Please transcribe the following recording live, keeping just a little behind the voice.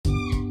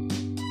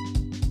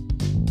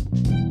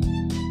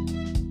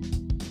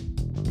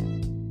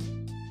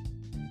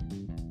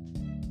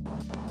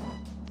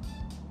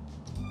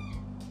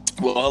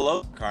Well,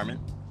 hello, Carmen.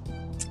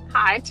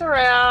 Hi,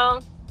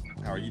 Terrell.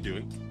 How are you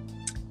doing?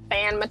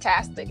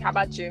 Fantastic. How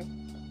about you?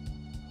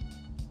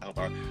 I hope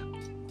our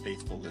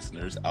faithful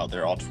listeners out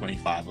there, all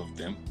 25 of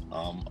them,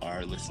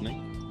 are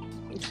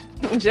listening.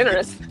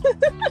 Generous.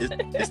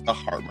 It's the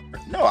harbor.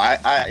 No,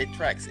 it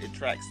tracks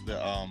the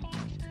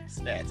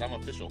stats. I'm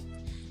official.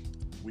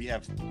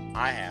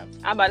 I have.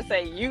 I'm about to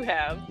say you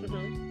have.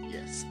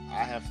 Yes,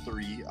 I have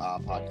 3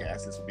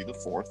 podcasts. This will be the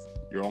 4th.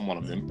 You're on one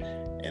of them,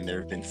 and there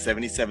have been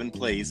 77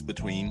 plays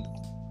between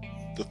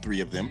the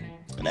 3 of them,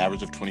 an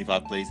average of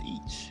 25 plays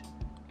each.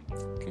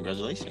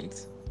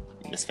 Congratulations,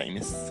 Miss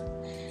Famous.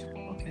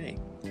 Okay,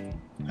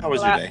 how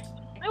was your day?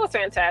 It was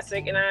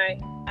fantastic, and I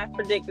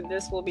predict that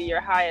this will be your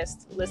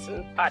highest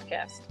listened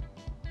podcast.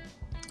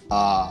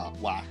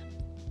 Why?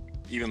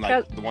 Even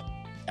like the one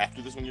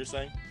after this one, you're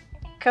saying?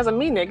 Because of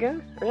me,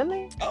 nigga.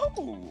 Really?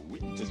 Oh, we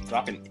just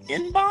dropping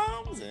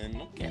N-bombs,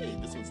 and okay,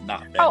 this one's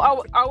not bad.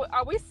 Oh,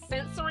 are we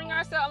censoring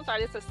ourselves? I'm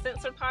sorry, it's a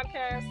censored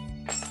podcast.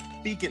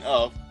 Speaking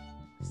of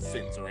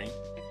censoring,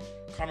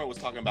 Carmen was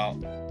talking about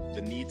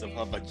the needs of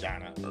her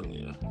vagina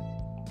earlier.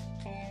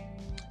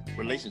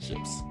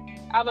 Relationships.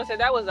 I was going to say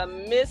that was a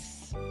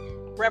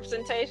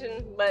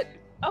misrepresentation, but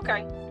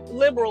okay.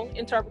 Liberal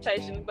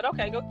interpretation, but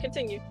okay, go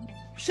continue.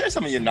 Share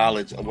some of your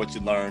knowledge of what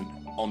you learned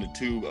on the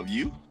tube of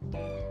you.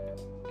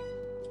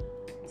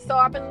 So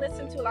I've been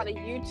listening to a lot of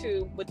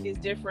YouTube with these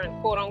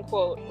different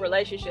quote-unquote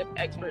relationship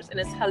experts, and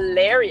it's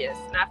hilarious.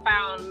 And I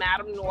found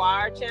Madame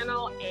Noir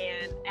channel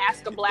and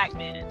Ask a Black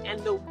Man.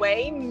 And the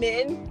way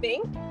men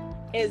think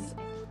is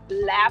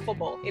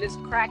laughable. It is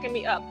cracking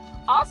me up.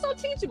 Also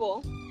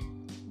teachable,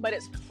 but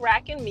it's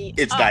cracking me up.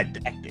 It's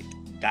didactic.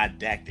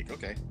 Didactic.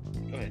 Okay,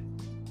 go ahead.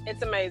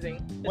 It's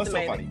amazing. What's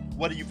so funny?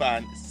 What do you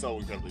find so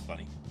incredibly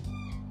funny?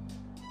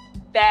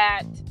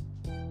 That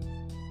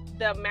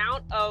the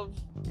amount of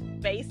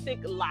basic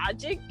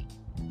logic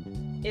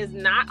is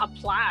not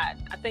applied.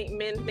 I think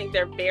men think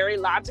they're very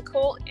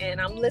logical,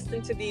 and I'm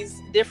listening to these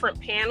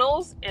different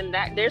panels, and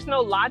that there's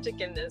no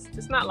logic in this.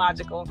 It's not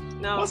logical.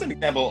 No. What's an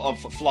example of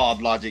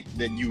flawed logic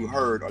that you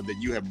heard or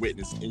that you have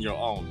witnessed in your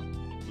own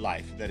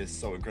life that is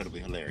so incredibly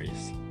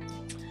hilarious?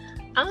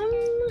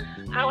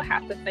 I would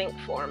have to think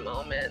for a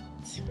moment.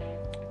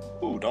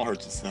 Ooh, don't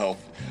hurt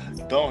yourself.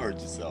 Don't hurt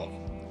yourself.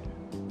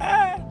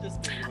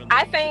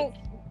 I think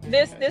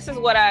this is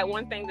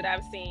one thing that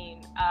I've seen,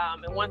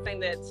 and one thing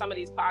that some of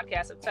these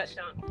podcasts have touched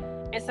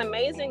on. It's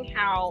amazing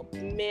how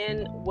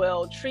men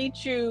will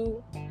treat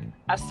you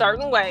a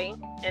certain way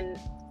and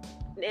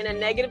in a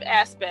negative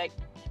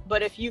aspect,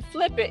 but if you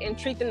flip it and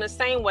treat them the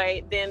same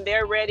way, then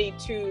they're ready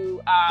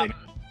to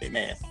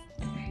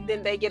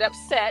then they get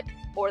upset,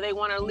 or they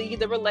want to leave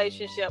the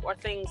relationship or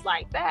things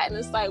like that. And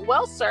it's like,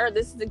 well, sir,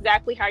 this is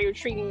exactly how you're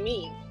treating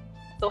me.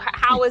 So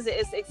how is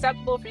it's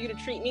acceptable for you to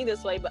treat me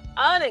this way, but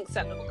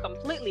unacceptable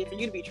completely for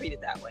you to be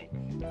treated that way?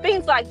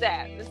 Things like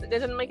that. This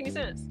doesn't make any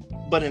sense.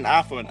 But an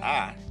eye for an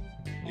eye,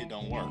 it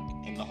don't work,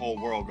 and the whole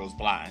world goes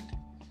blind.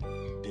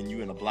 Then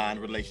you in a blind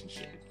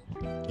relationship.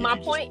 My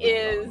point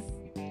is,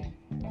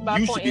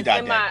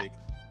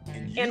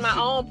 in my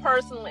own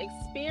personal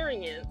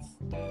experience,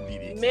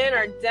 men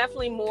are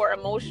definitely more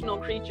emotional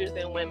creatures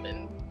than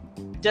women,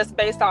 just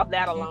based off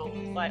that alone.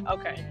 It's like,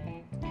 okay,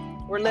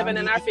 we're living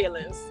in our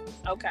feelings.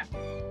 Okay.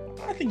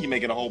 I think you're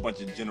making a whole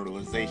bunch of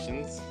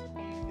generalizations.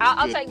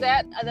 I'll take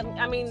that.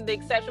 I mean, the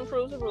exception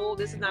proves the rule.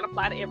 This does not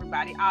apply to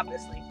everybody,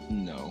 obviously.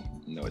 No,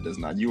 it does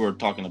not. You were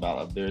talking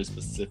about a very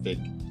specific,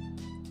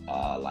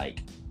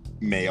 like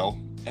male,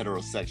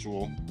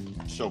 heterosexual,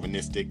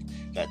 chauvinistic,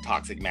 that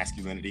toxic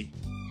masculinity,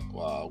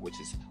 which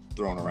is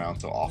thrown around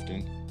so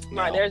often.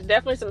 Right. There's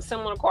definitely some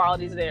similar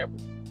qualities there.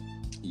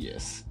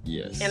 Yes.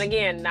 And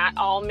again, not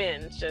all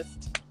men. It's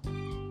just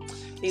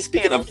these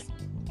Speaking panels. Of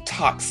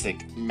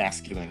toxic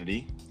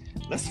masculinity,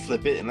 let's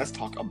flip it and let's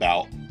talk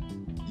about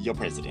your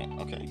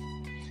president. Okay.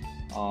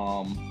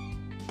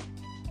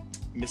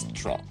 Mr.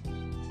 Trump.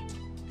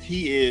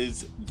 He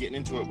is getting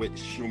into it with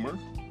Schumer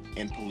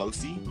and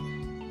Pelosi.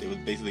 They was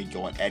basically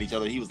going at each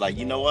other. He was like,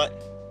 you know what?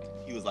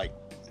 He was like,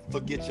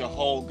 forget your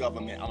whole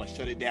government. I'm gonna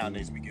shut it down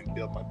next week and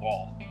build my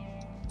wall.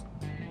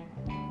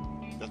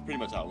 That's pretty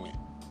much how it went.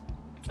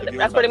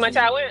 That's pretty much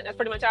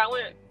how it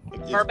went.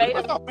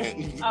 Verbatim?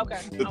 Okay.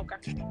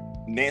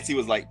 Nancy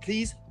was like,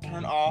 please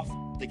turn off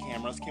the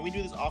cameras. Can we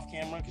do this off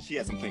camera? Because she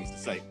had some things to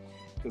say.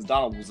 Because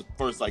Donald was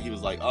first like, he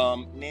was like,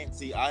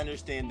 Nancy, I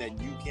understand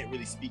that you can't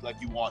really speak like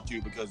you want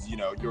to because, you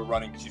know, you're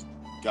running. She's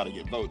got to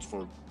get votes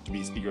to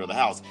be Speaker of the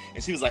House.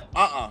 And she was like,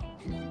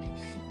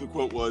 The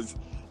quote was,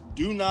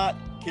 do not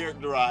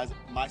characterize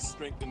my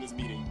strength in this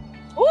meeting.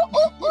 Ooh,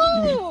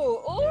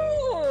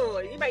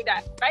 you make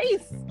that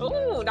face.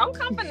 Ooh, don't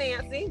come for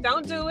Nancy.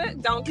 Don't do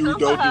it. Don't come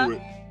for her.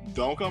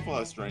 Don't come for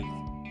her strength.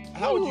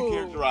 How would you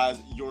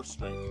characterize your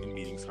strength in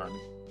meetings, Carmen?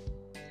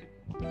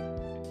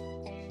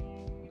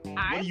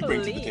 What do you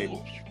bring to the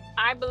table?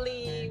 I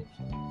believe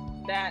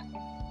that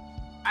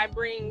I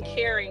bring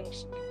caring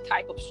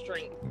type of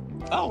strength.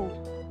 Oh.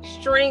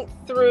 strength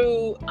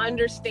through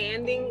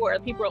understanding where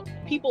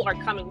people are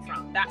coming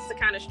from. That's the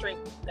kind of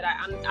strength that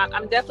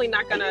I'm definitely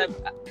not gonna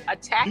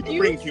attack you. You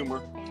bring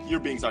humor. You're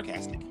being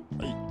sarcastic.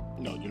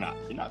 No, you're not.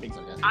 You're not being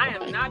sarcastic. I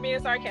am not being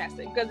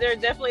sarcastic because there are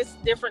definitely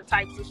different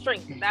types of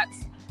strength.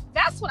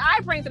 That's what I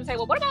bring to the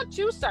table. What about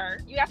you, sir?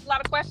 You asked a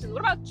lot of questions.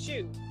 What about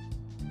you?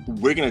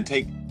 We're gonna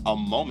take a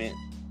moment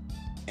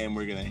and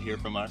we're gonna hear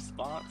from our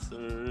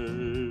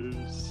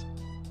sponsors.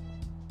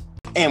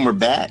 And we're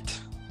back.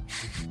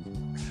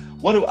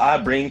 What do I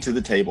bring to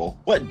the table?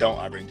 What don't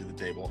I bring to the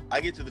table?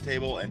 I get to the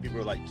table and people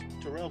are like,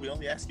 Terrell, we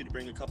only asked you to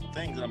bring a couple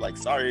things. And I'm like,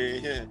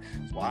 sorry.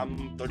 That's why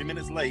I'm 30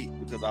 minutes late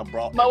because I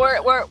brought. But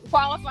we're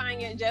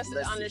qualifying it just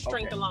on the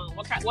strength alone.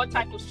 What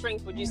type of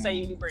strength would you say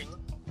you bring?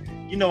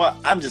 You know what?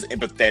 I'm just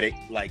empathetic,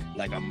 like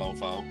a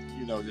mofo.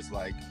 You know, just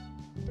like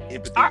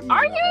empathy.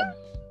 Are you?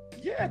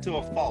 Yeah, to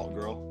a fault,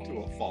 girl. To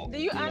a fault. Do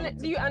you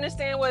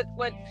understand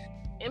what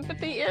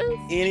empathy is?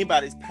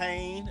 Anybody's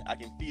pain, I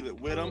can feel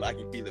it with them. I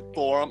can feel it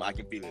for them. I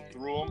can feel it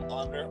through them,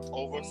 under,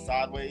 over,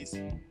 sideways.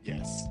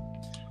 Yes.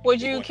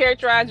 Would you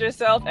characterize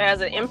yourself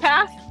as an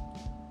empath?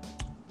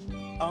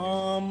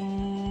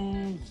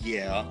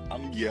 Yeah.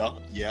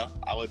 Yeah.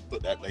 I would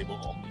put that label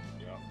on me.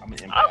 Yeah, I'm an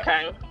empath.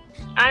 Okay.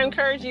 I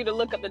encourage you to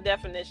look up the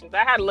definitions.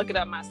 I had to look it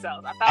up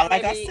myself. I thought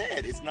I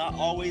said, it's not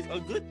always a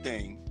good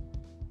thing.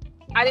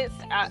 I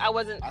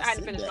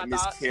hadn't finished my thought.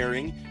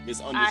 Miscaring,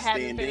 misunderstanding. I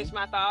hadn't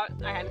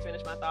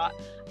finished my thought.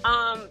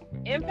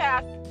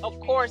 Empath, of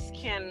course,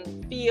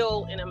 can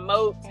feel and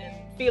emote and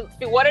feel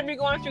whatever you're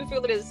going through.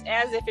 Feel it as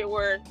if it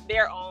were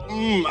their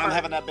own. I'm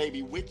having that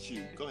baby with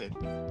you. Go ahead.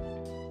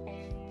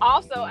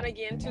 Also, and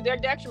again, to their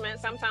detriment,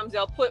 sometimes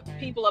they'll put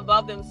people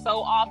above them so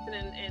often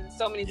in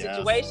so many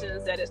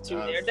situations that it's to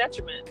their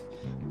detriment.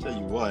 Tell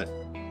you what.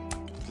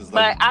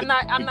 But I'm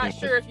not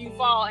sure if you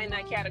fall in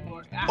that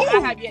category.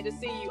 I have yet to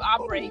see you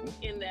operate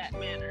in that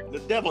manner. The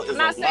devil is a lie.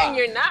 I'm not saying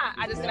you're not.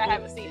 I just said I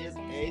haven't seen it. Is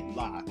a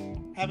lie.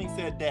 Having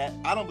said that,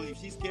 I don't believe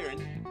she's Karen.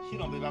 She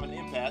don't believe I'm an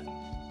empath.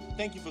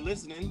 Thank you for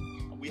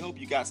listening. We hope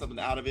you got something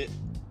out of it.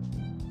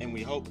 And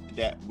we hope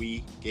that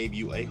we gave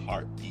you a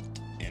heartbeat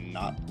and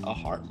not a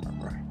heart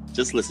murmur.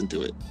 Just listen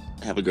to it.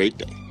 Have a great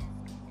day.